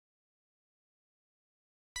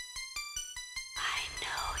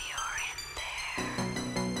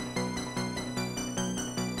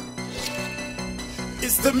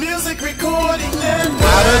It's the music recording network.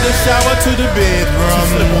 Out of the shower to the bedroom,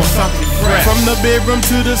 Flip on something fresh. from the bedroom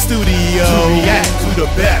to the studio. To react to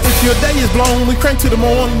the best. If your day is blown, we crank to the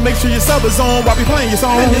morning. Make sure your sub is on while we playing your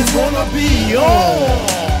song. And it's gonna be on.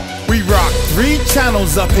 We rock 3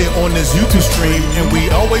 channels up here on this YouTube stream, and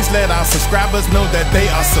we always let our subscribers know that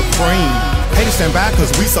they are supreme. Haters stand by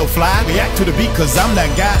cause we so fly. React to the beat cause I'm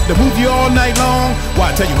that guy to move you all night long.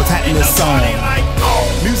 Why I tell you what's happening in this song.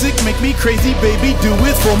 Music make me crazy, baby, do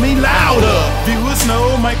it for me louder. Viewers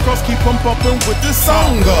know my cross keep on pumping with this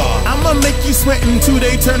song. I'ma make you sweat until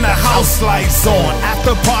they turn the house lights on.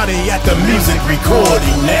 After party at the Music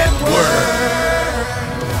Recording Network.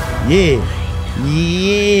 Yeah.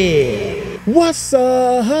 Yeah. What's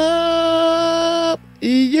up,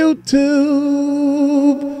 YouTube?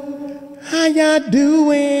 How y'all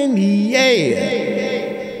doing?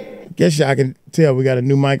 Yeah. Guess y'all can tell we got a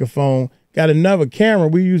new microphone. Got another camera.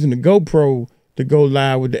 We're using the GoPro to go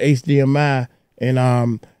live with the HDMI. And our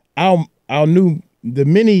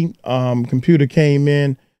mini computer came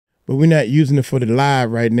in, but we're not using it for the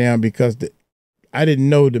live right now because I didn't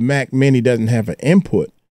know the Mac Mini doesn't have an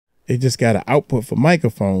input. It just got an output for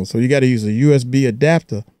microphones. So you got to use a USB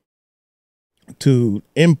adapter to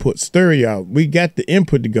input stereo. We got the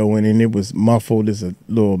input to go in and it was muffled. It's a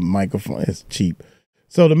little microphone. It's cheap.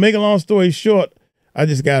 So to make a long story short, I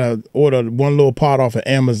just got to order one little part off of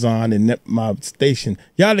Amazon and my station.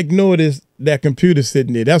 Y'all ignore that computer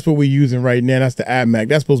sitting there. That's what we're using right now. That's the iMac.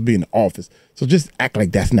 That's supposed to be in the office. So just act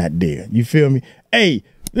like that's not there. You feel me? Hey,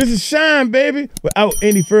 this is Shyne, baby. Without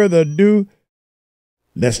any further ado,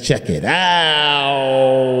 let's check it out.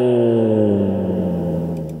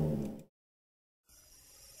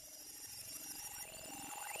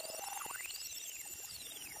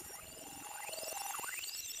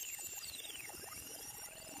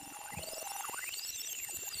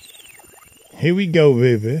 Here we go,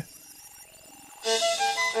 baby.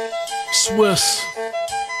 Swiss.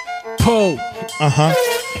 Poe.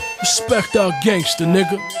 Respect our gangster,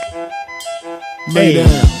 nigga. Lay down.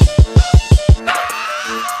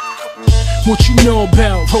 What you know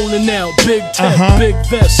about rolling out big tech, big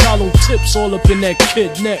vest, hollow tips all up in that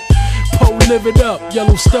kid neck. Poe live it up,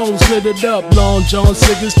 Yellowstone's lit it up. Long John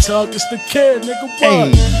Siggers talk, it's the kid, nigga.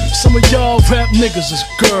 What? Some of y'all rap niggas is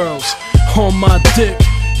girls on my dick,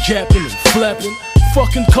 yapping and flapping.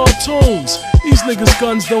 Fucking cartoons. These niggas'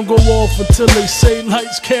 guns don't go off until they say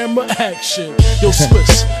lights, camera, action. Yo,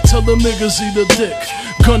 Swiss, tell them niggas eat a dick.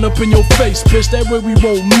 Gun up in your face, bitch, that way we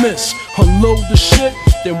won't miss. Unload the shit,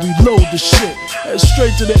 then we load the shit. Head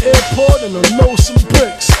straight to the airport and unload some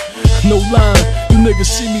bricks. No line, you niggas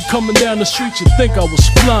see me coming down the street, you think I was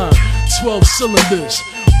flying. 12 cylinders,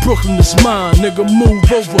 Brooklyn is mine, nigga, move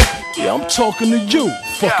over. Yeah, I'm talking to you,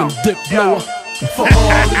 fucking dick blower. For all of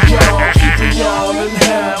y'all, keeping y'all in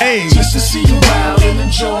hell. Just to see you out and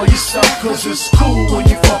enjoy yourself. Cause it's cool when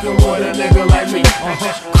you fucking with a nigga like me.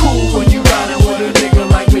 Cool when you riding with a nigga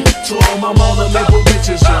like me. To all my mother nigga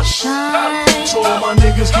bitches, just shine. To all my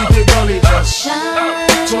niggas keep it gully, just shine.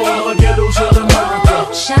 To all the ghettos in America,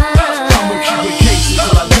 shine. I'ma keep it casey till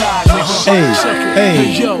I die, nigga.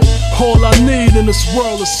 Hey, yo, all I need in this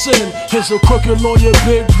world of sin is a crooked lawyer,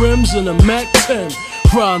 big rims, and a Mac 10.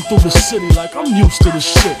 Riding through the city like I'm used to this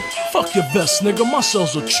shit. Fuck your vest, nigga, my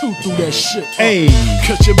cells are true through that shit.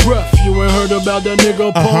 Catch your breath, you ain't heard about that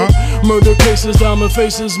nigga Poe. Murder cases, diamond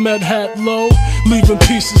faces, met hat low. Leaving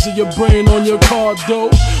pieces of your brain on your car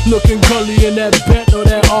door. Looking gully in that bet or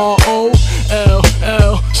that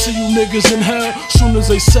R-O-L-L. See you niggas in hell, soon as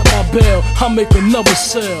they set my bail, I make another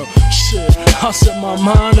sale. Shit, I set my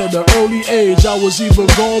mind at an early age. I was either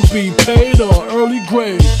gonna be paid or early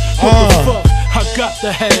grade. What the fuck? I got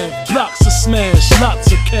to have blocks of smash, lots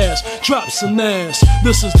of cash, drops of ass.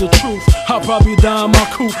 This is the truth. I'll probably die in my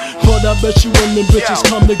coupe, but I bet you when them bitches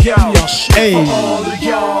come to get me, I'll shoot. For all of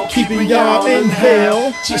y'all, keeping y'all in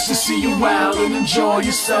hell, just to see you out and enjoy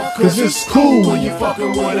yourself. Cause it's cool when you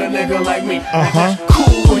fucking with a nigga like me.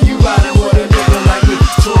 Cool when you riding with a nigga like me.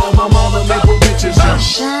 To all my mama maple bitches, just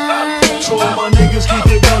shine. To all my niggas keep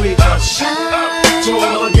it gully, just shine. To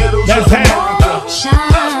all the ghettos in America,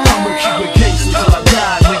 shine. I'ma keep it casey till I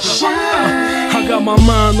die, nigga. I got my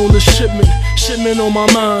mind on the shipment on my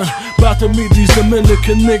mind. About to meet these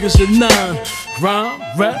Dominican niggas at 9. Rhyme,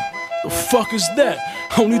 rap, the fuck is that?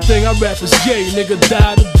 Only thing I rap is yay, nigga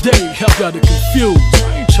die today. I got it confused. I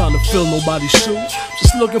ain't trying to fill nobody's shoes.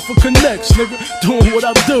 Just looking for connects, nigga. Doing what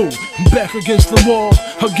I do. Back against the wall,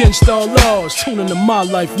 against all odds. Tuning to my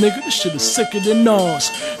life, nigga. This shit is sicker than ours.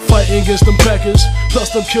 Fighting against them crackers, plus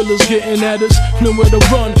them killers getting at us. Nowhere to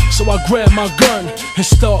run, so I grab my gun and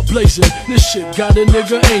start blazing. This shit got a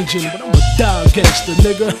nigga aging, but I'ma die against the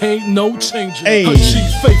nigga. Ain't no changing. Hey. I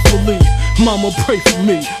cheat faithfully. Mama pray for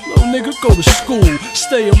me. Little nigga go to school,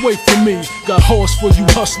 stay away from me. Got horse for you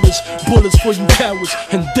hustlers, bullets for you cowards,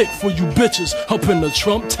 and dick for you bitches up in the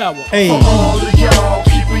Trump Tower. Hey. For all of y'all,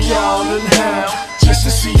 keeping y'all in hell, just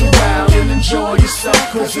to see you around and enjoy yourself.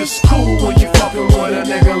 Cause it's cool when you fucking with a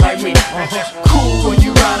nigga like me. Cool when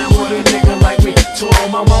you riding with a nigga like me. To all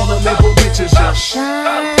my mama maple bitches, just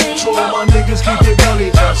shine. To all my niggas, keep your belly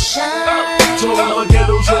just shine. To all my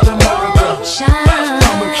ghettos in America, shine.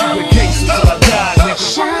 I'ma keep it gangsta till I die, nigga.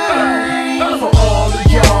 Shine. For all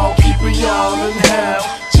of y'all, keeping y'all in hell,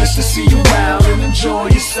 just to see you around and enjoy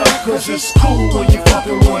yourself. Cause it's cool when you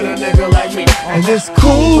fucking with a nigga like me. And it's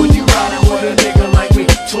cool when you riding with a nigga like me.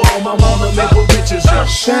 To all my mama maple bitches,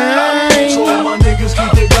 just shine. to all my niggas,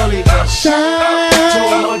 keep their gully just Shine. to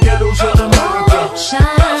all my ghettos in America,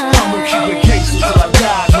 Shine. I'ma keep it gangsta till I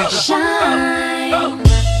die, nigga. Shine.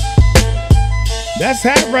 That's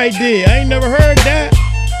hot right there. I ain't never heard that.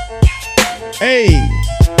 Hey,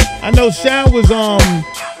 I know Shyne was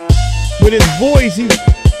with his voice.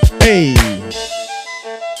 Hey,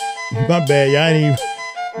 my bad, y'all.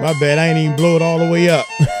 I ain't even blow it all the way up.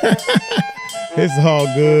 It's all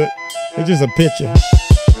good. It's just a picture.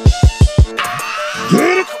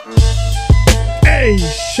 Get it? Hey,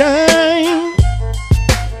 shine,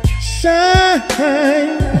 shine.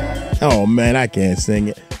 Oh man, I can't sing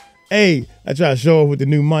it. Hey, I try to show off with the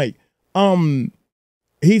new mic.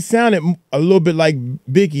 He sounded a little bit like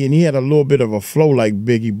Biggie, and he had a little bit of a flow like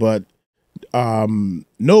Biggie, but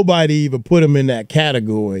nobody even put him in that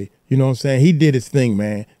category. You know what I'm saying? He did his thing,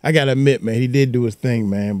 man. I gotta admit, man, he did do his thing,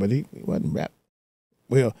 man, but he wasn't rap.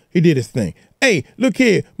 Well, he did his thing. Hey, look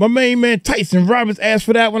here. My main man Tyson Roberts asked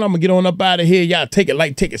for that one. I'm gonna get on up out of here. Y'all take it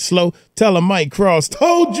light, take it slow. Tell him Mike Cross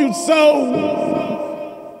told you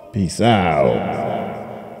so. Peace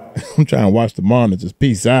out. I'm trying to watch the monitors.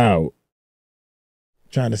 Peace out.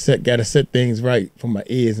 Gotta set things right for my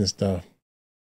ears and stuff.